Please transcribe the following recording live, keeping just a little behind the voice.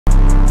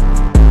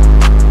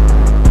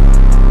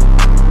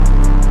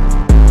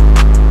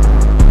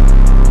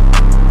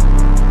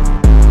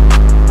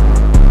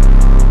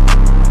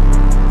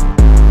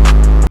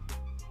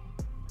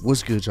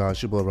What's good, y'all?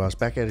 It's your boy Ross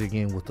back at it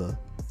again with a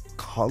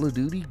Call of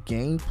Duty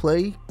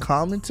gameplay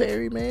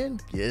commentary, man.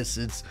 Yes,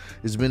 it's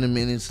been a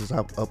minute since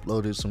I've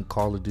uploaded some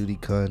Call of Duty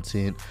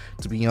content.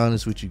 To be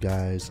honest with you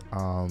guys,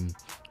 I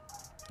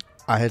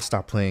had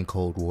stopped playing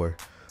Cold War.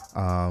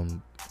 I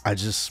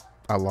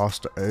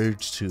lost the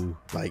urge to.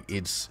 Like,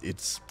 it's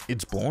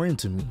boring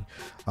to me.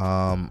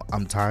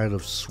 I'm tired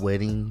of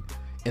sweating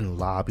in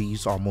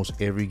lobbies almost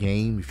every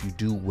game. If you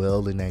do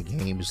well in that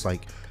game, it's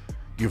like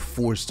you're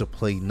forced to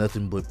play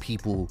nothing but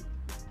people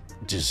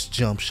just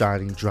jump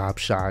shotting, drop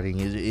shotting.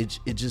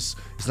 It's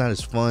not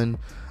as fun.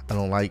 I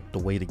don't like the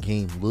way the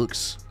game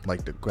looks.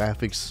 Like, the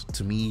graphics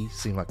to me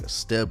seem like a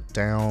step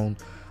down.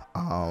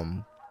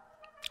 I'm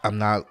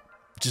not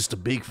just a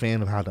big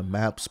fan of how the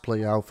maps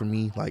play out for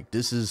me. Like,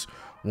 this is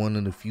one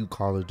of the few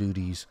Call of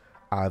Duties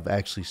I've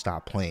actually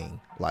stopped playing,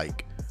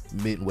 like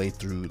midway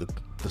through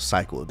the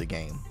cycle of the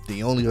game.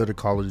 The only other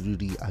Call of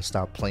Duty I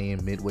stopped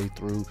playing midway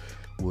through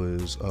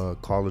was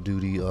Call of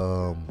Duty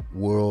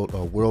World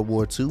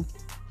War II.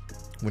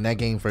 When that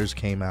game first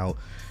came out,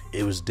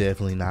 it was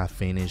definitely not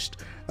finished.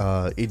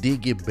 It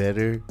did get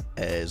better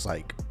as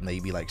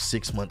maybe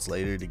 6 months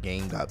later the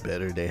game got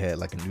better. They had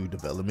like a new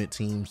development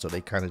team, so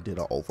they kind of did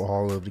an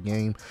overhaul of the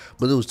game,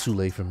 but it was too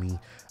late for me.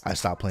 I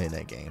stopped playing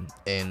that game.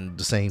 And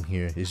the same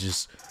here. It's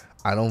just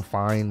I don't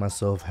find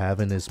myself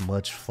having as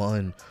much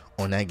fun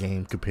on that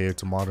game compared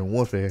to Modern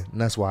Warfare,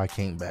 and that's why I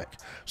came back.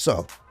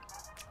 So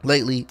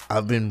lately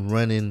I've been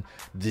running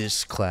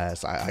this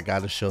class. I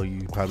gotta show you.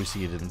 You probably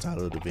see it in the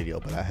title of the video,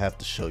 but I have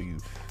to show you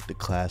the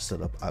class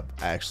setup I've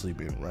actually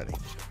been running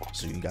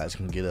so you guys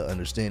can get an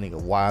understanding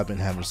of why I've been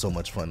having so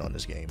much fun on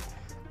this game.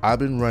 I've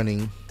been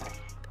running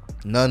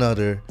none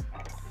other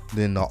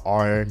than the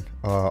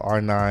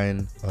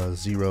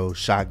R9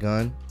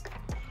 shotgun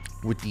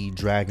with the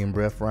Dragon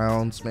Breath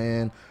rounds,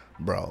 man.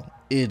 Bro,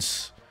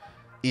 it's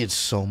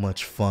so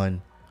much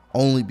fun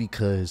only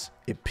because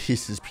it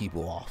pisses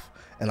people off.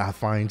 And I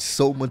find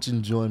so much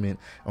enjoyment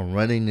on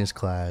running this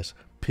class,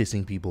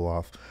 pissing people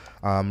off.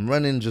 I'm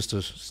running just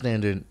a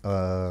standard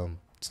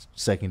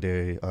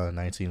secondary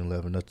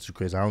 1911, nothing too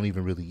crazy. I don't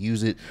even really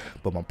use it,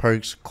 but my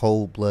perks,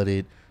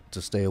 cold-blooded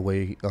to stay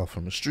away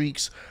from the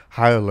streaks,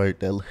 high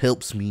alert, that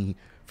helps me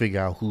figure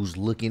out who's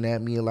looking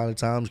at me a lot of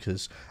times,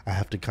 because I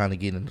have to kind of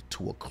get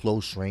into a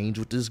close range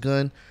with this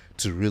gun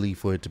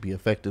for it to be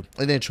effective.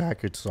 And then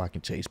tracker so I can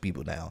chase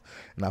people down.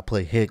 And I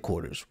play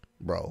headquarters.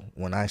 Bro,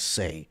 when I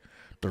say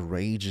the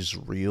rage is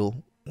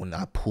real, when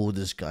I pull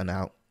this gun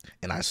out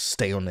and I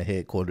stay on the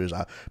headquarters,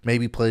 I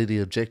maybe play the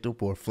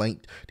objective or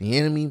flank the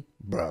enemy,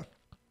 bro,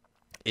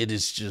 it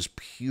is just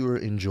pure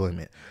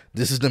enjoyment.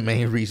 This is the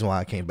main reason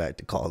why I came back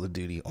to Call of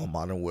Duty on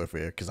Modern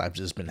Warfare, because I've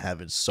just been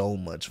having so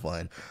much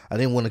fun. I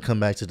didn't want to come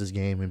back to this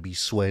game and be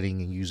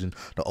sweating and using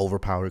the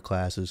overpowered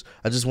classes.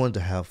 I just wanted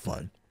to have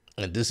fun.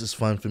 And this is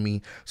fun for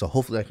me, so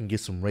hopefully I can get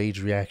some rage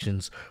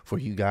reactions for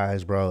you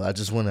guys, bro. I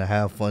just want to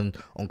have fun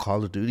on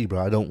Call of Duty, bro.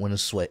 I don't want to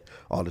sweat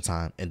all the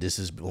time, and this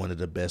is one of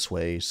the best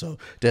ways. So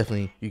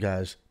definitely, you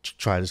guys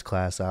try this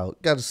class out.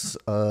 Got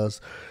a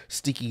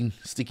sticky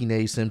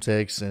nade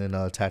Semtex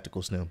and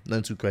tactical snim.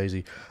 Nothing too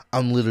crazy.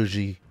 I'm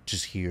literally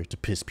just here to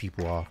piss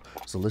people off.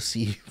 So let's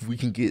see if we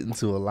can get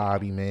into a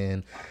lobby,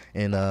 man,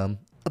 and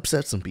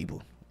upset some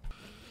people.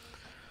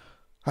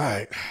 All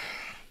right.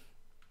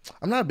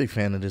 I'm not a big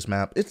fan of this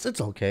map. It's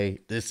okay.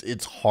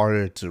 It's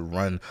harder to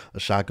run a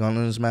shotgun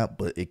on this map,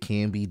 but it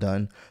can be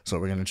done. So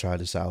we're gonna try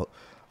this out.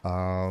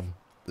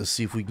 Let's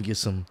see if we can get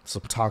some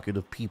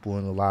talkative people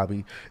in the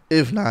lobby.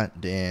 If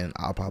not, then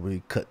I'll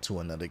probably cut to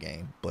another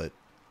game. But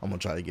I'm gonna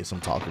try to get some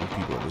talkative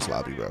people in this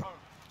lobby, bro.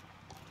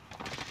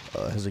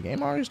 Has the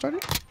game already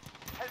started?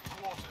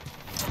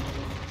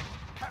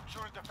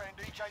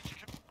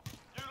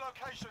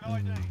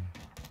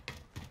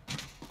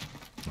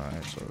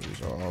 Alright, so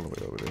these are all the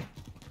way over there.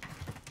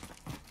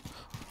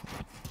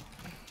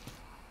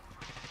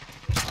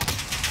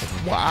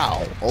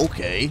 Wow,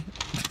 okay.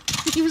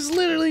 He was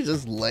literally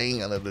just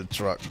laying under the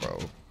truck, bro.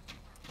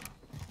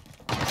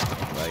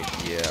 Like,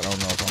 yeah, I don't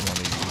know if I want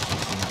to use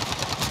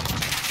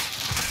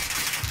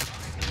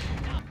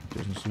this.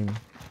 Doesn't see me.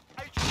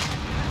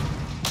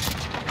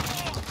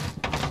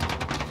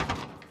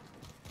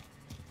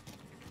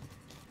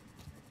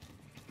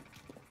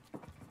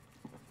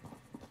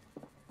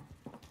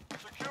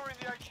 Securing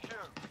the HQ.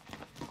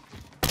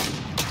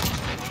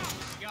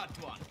 Got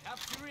one.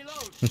 Have to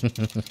reload.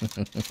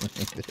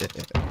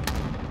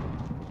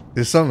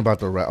 There's something about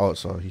the oh,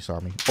 so he saw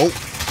me. Oh,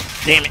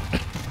 damn it.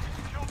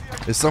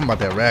 There's something about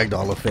that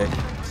ragdoll effect.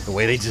 The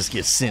way they just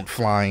get sent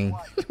flying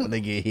when they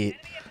get hit.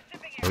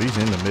 Oh, he's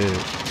in the mid.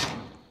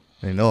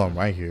 They know I'm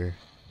right here.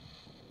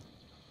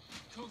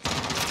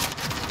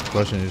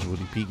 Question is, would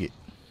he peek it?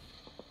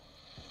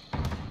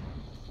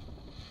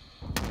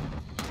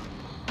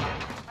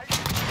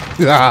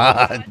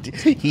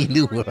 He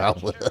knew what I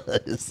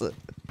was.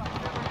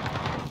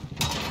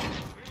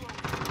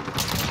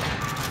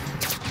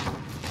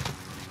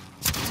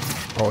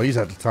 Oh, he's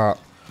at the top.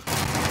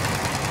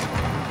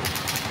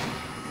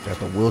 Got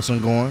the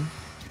Wilson going.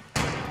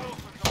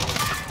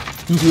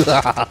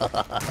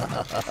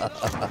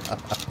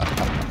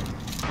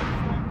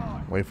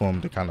 Wait for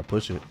him to kind of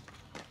push it.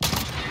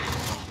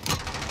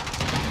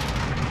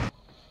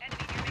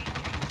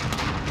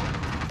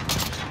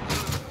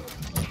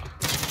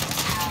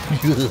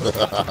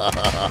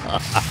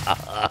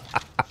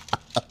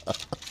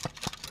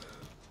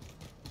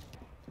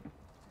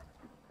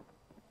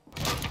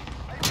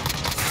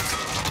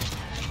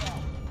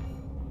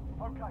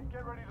 Okay,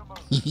 get ready to move.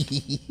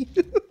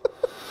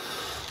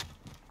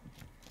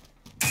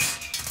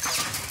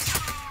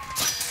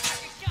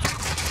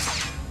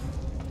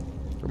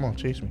 Come on,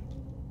 chase me.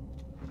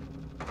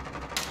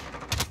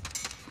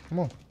 Come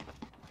on.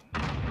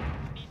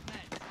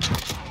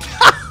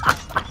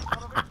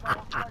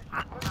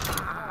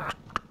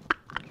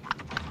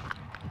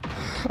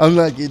 I'm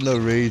not getting no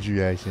rage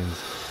reactions.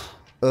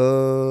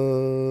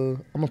 I'm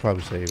gonna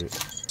probably save it.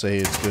 Say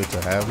it's good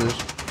to have this.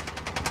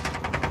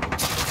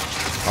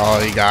 Oh,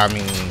 he got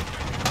me.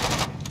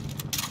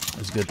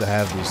 It's good to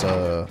have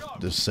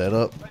this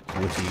setup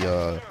with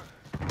the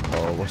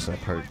oh, what's that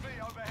perk?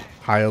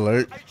 High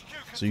alert,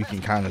 so you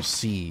can kind of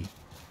see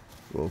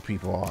where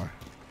people are.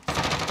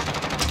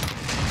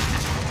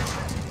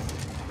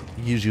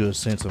 It gives you a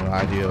sense of an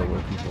idea of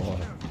where people are.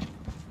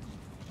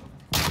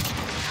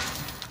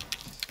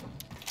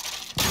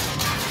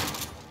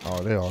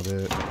 Oh, they all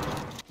dead.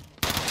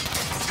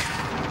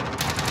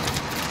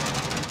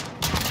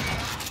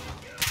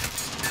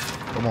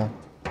 Come on.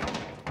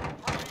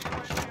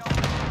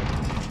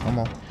 Come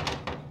on.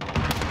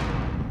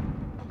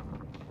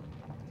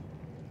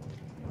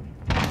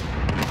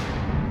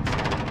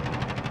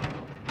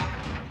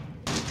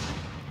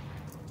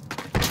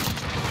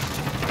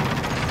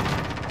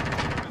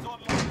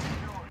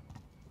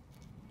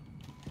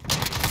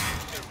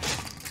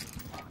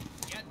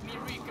 Get me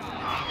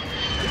recon.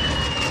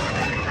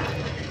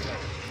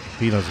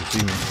 He doesn't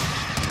see me.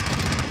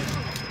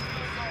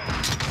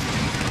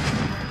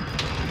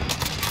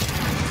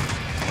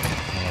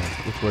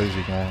 Which way is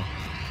he going?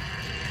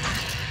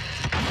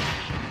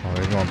 Oh,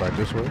 he's going back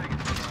this way.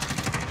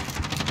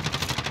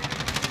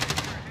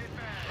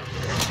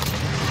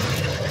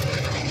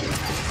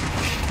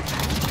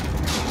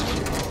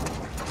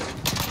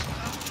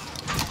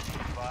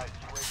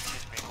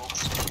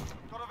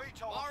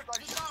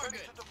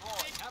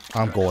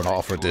 I'm going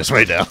off for this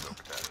right now.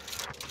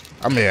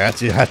 I may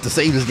actually have to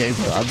save this game,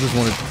 but I just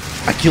wanted.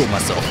 I killed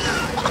myself.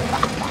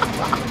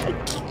 I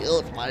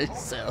killed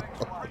myself.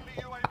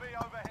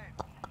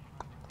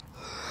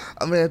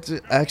 I may have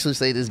to actually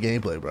say this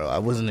gameplay, bro. I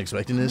wasn't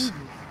expecting this.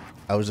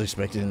 I was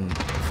expecting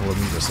for me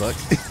to suck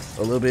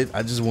a little bit.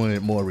 I just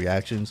wanted more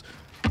reactions.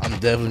 I'm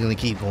definitely gonna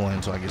keep going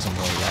until I get some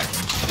more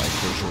reactions, like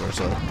for sure.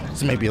 So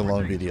this may be a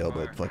long video,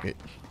 but fuck it.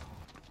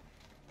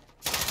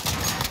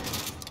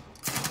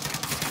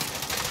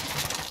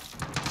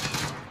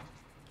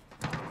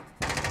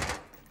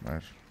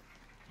 Nice.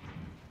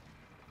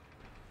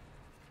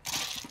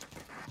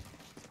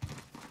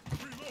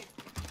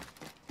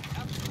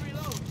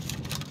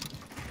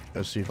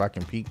 Let's see if I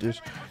can peek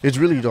this. It's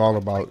really all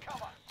about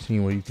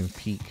seeing where you can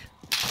peek.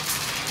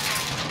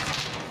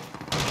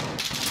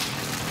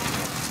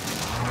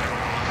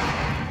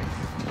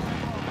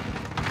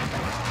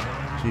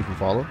 See if you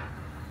follow.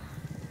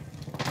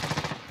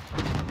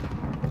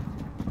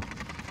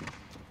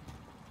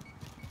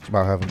 It's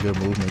about having good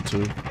movement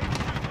too.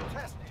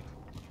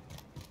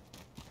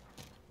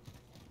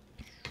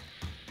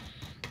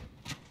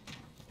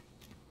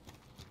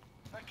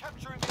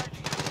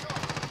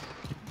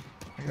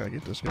 I gotta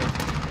get this guy.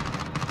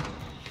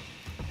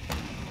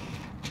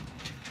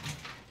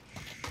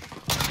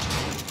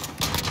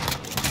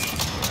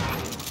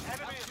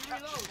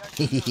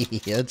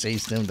 Yeah,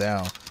 chased him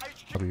down.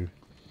 HQ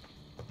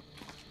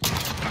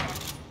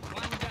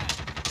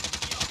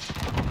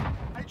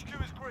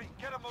is green.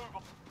 Get a move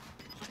on.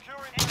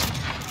 Securing.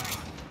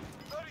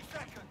 30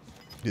 seconds.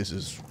 This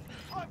is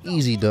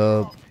easy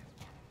dub.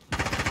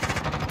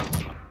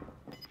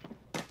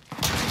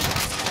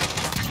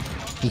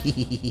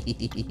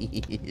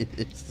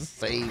 It's the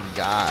same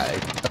guy.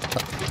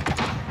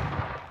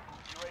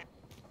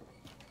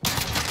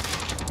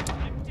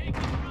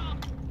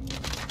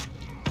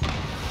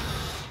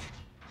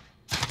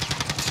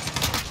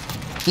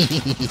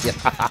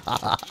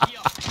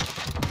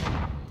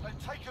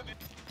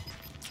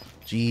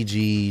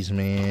 GG's,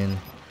 man.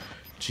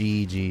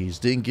 GG's.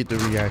 Didn't get the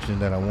reaction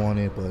that I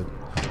wanted, but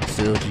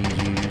still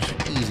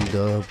GG's. Easy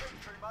dub.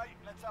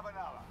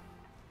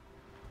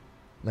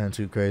 Nothing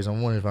too crazy.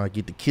 I'm wondering if I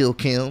get to kill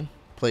Kim,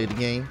 play the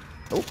game.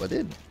 Oh, I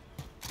didn't.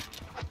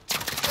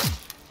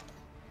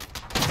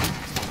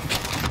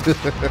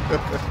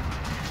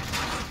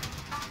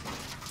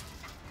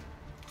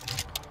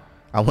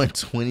 I went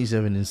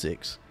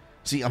 27-6.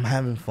 See, I'm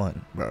having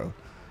fun, bro.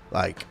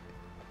 Like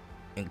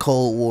in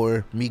Cold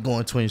War, me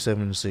going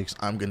 27-6,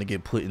 I'm gonna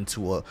get put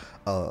into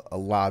a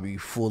lobby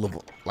full of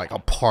like a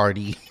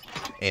party,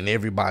 and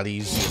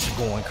everybody's just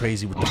going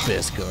crazy with the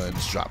best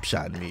guns, drop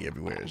shotting me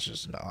everywhere. It's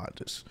just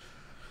just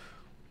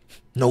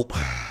nope.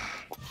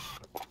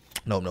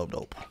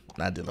 Nope.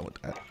 Not dealing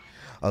with that.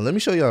 Let me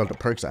show y'all the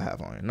perks I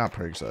have on here. Not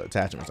perks,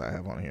 attachments I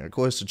have on here. Of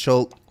course, the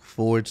choke,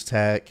 forge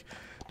tack,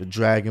 the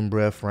dragon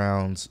breath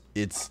rounds.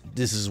 This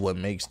is what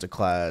makes the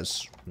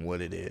class what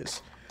it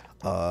is.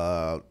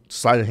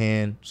 Sleight of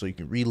hand, so you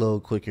can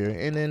reload quicker,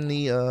 and then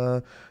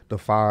the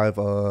 5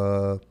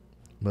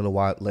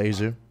 milliwatt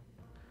laser.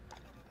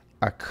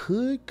 I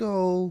could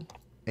go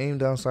aim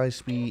down sight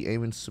speed,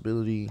 aim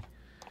instability,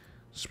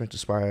 sprint to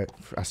fire.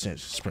 I said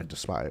sprint to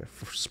fire.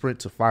 Sprint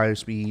to fire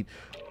speed.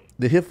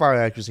 The hip fire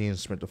accuracy and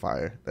sprint to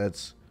fire.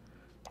 That's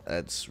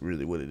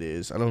really what it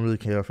is. I don't really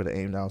care for the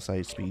aim down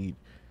sight speed.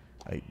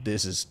 Like,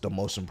 this is the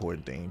most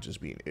important thing,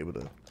 just being able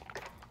to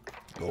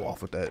go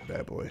off with that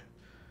bad boy.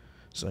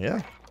 So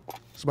yeah,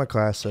 this is my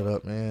class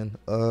setup, man.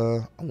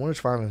 I want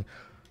to find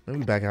let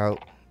me back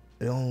out.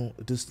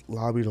 This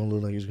lobby don't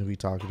look like it's gonna be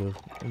talkative.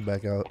 Let me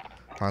back out,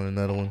 find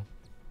another one.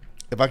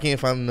 If I can't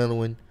find another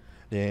one,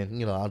 then,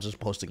 you know, I'll just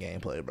post a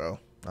gameplay, bro.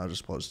 I'll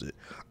just post it.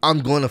 I'm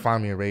going to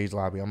find me a rage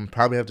lobby. I'm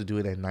probably have to do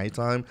it at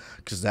nighttime,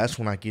 because that's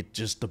when I get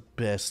just the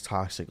best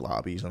toxic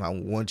lobbies, and I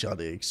want y'all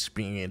to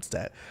experience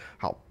that,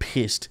 how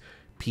pissed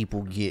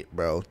people get,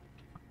 bro.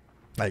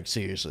 Like,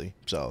 seriously.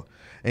 So,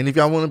 and if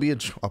y'all want to be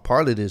a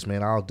part of this,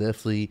 man, I'll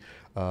definitely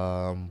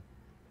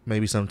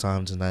maybe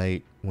sometime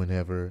tonight,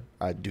 whenever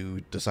I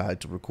do decide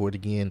to record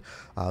again,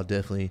 I'll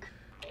definitely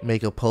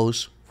make a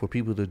post for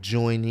people to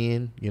join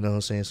in, you know what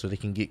I'm saying, so they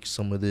can get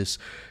some of this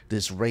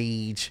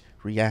rage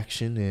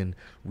reaction, and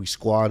we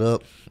squad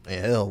up,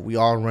 and hell, we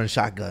all run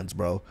shotguns,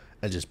 bro,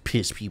 and just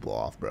piss people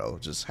off, bro.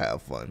 Just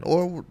have fun,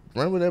 or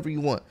run whatever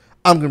you want.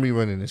 I'm gonna be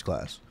running this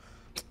class,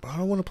 but I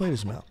don't want to play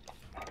this map.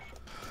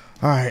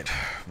 All right,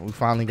 we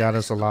finally got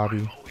us a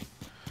lobby.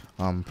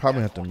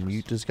 Probably have to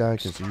mute this guy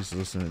because he's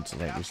listening to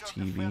like his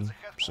TV.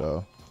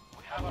 So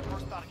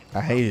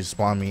I hate it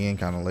spawn me in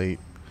kind of late.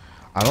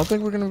 I don't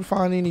think we're gonna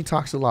find any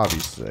toxic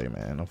lobbies today,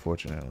 man.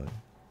 Unfortunately.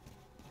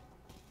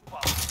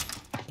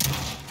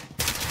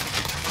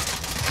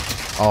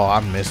 Oh,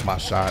 I missed my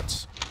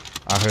shots.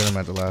 I heard him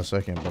at the last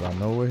second, but I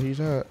know where he's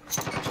at.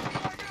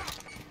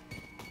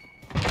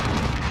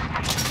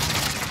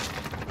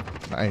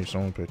 Hey,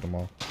 someone picked him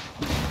off.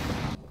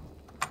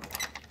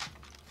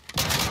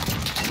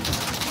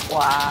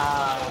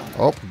 Wow.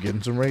 Oh,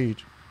 getting some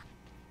rage.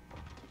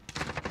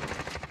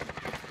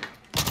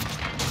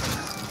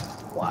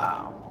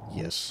 Wow.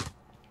 Yes.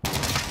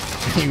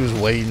 He was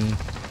waiting.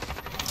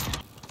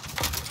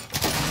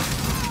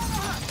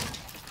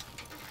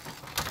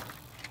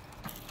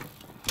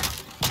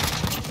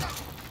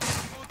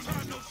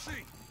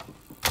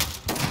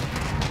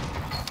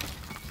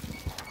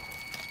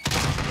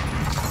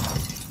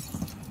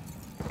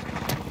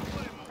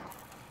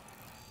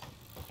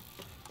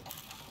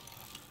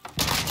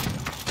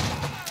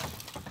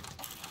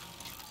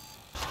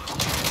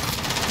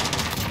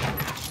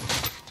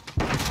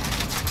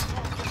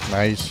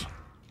 Nice.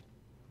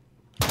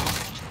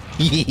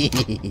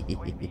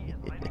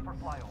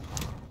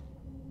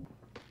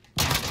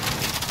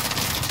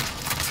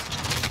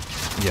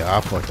 Yeah,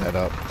 I fucked that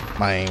up.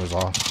 My aim was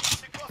off.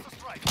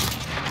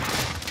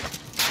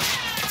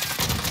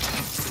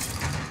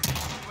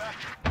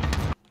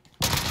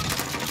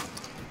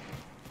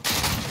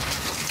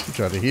 He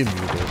tried to hit me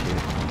with that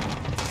shit.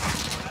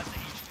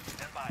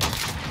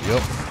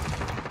 Yep.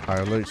 High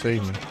alert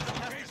saved me.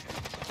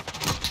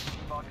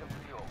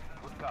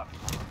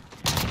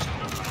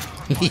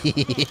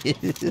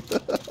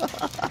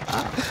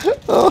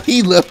 Oh,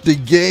 he left the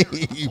game.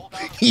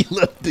 He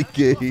left the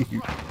game.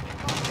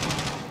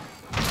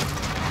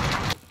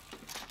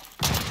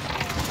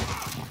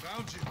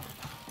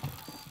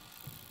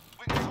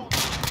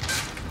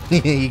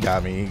 He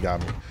got me. He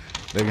got me.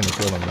 They're gonna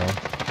kill him now.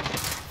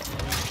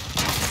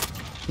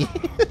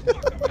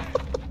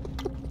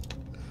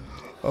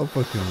 I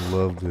fucking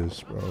love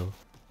this, bro.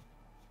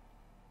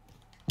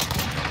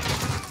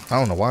 I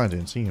don't know why I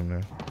didn't see him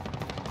there.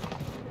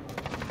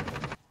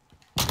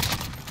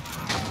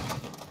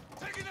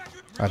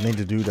 I think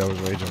the dude that was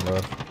raging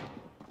left.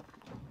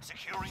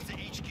 Securing the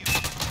HQ.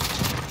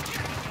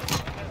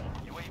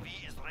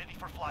 UAV is ready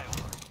for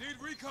flyover. Need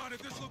recon at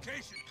this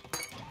location.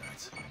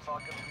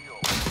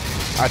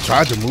 I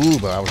tried to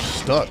move, but I was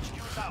stuck.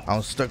 I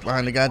was stuck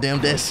behind the goddamn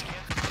desk.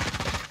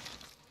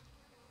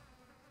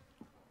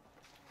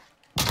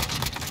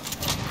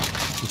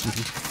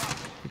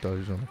 He thought he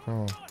was on the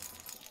phone.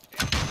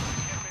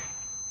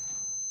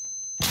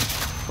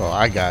 Oh,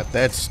 I got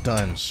that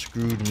stun.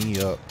 Screwed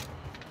me up.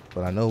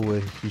 But I know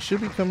where he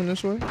should be coming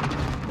this way. There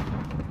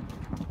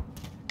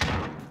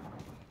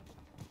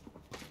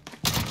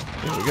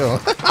we go.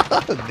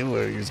 I knew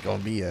where he was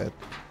gonna be at.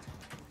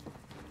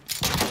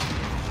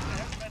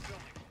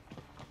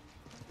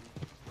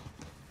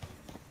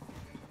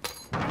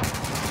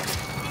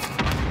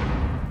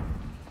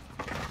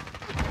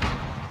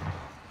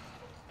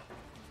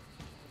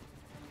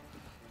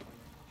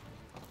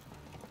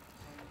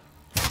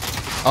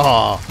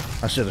 Oh,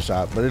 I should have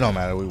shot, but it don't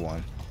matter. We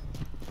won.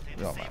 It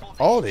don't matter.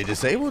 Oh, they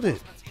disabled it.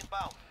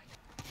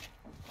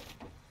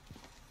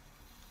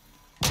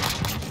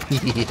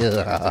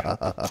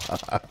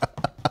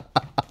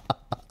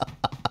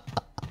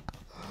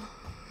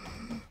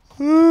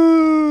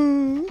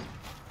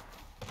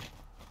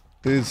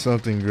 There's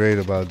something great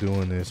about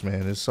doing this,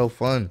 man. It's so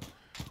fun.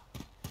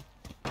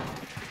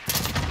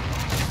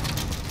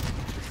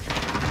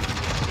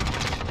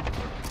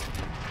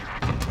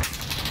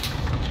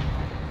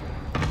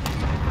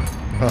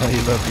 Oh,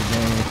 you love the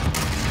game.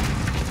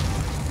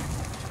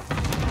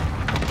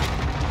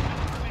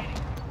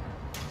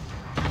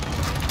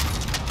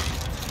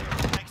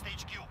 Next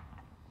HQ.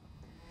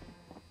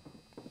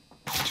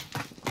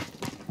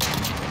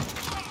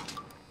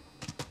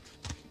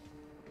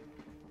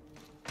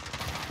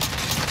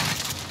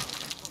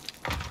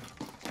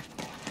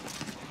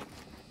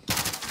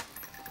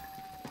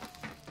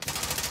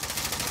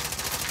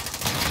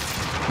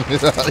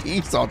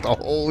 He saw the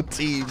whole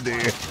team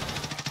there.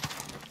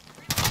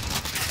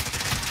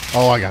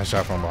 Oh, I got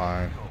shot from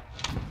behind.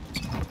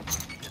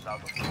 Get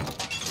out of here.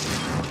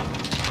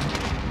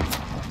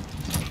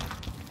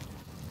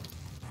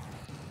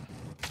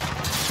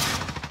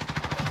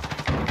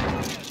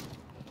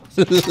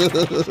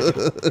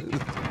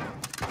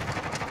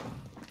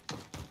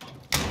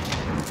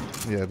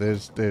 Yeah,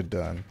 they're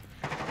done.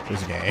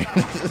 This game.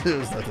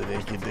 There's nothing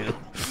they can do.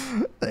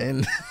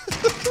 And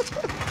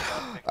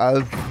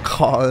I've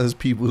caused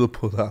people to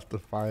pull out the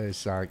fire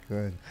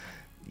shotgun.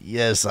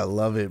 Yes, I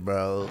love it,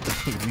 bro.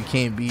 If you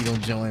can't beat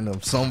them, join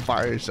them. Some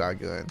fire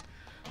shotgun.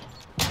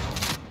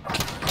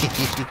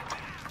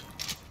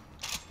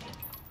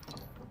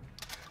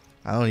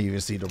 I don't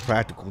even see the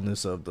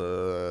practicalness of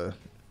the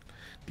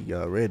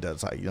red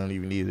dot sight. You don't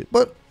even need it.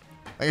 But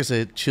like I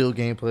said, chill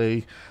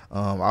gameplay.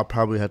 I'll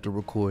probably have to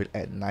record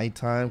at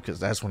nighttime because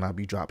that's when I'll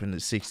be dropping the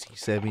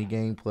 60-70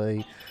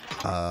 gameplay,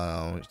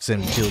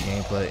 semi-chill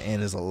gameplay,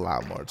 and there's a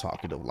lot more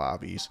talkative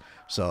lobbies.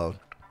 So,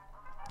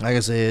 like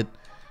I said,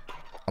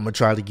 I'm gonna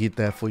try to get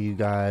that for you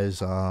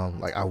guys.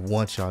 Like I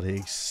want y'all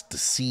to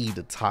see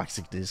the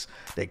toxicness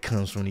that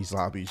comes from these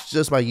lobbies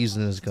just by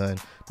using this gun.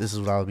 This is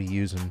what I'll be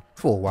using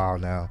for a while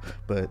now.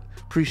 But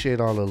appreciate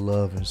all the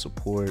love and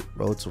support.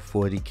 Road to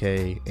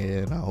 40K,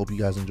 and I hope you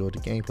guys enjoyed the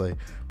gameplay.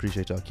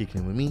 Appreciate y'all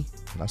kicking in with me,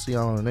 and I'll see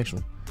y'all on the next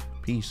one.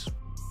 Peace.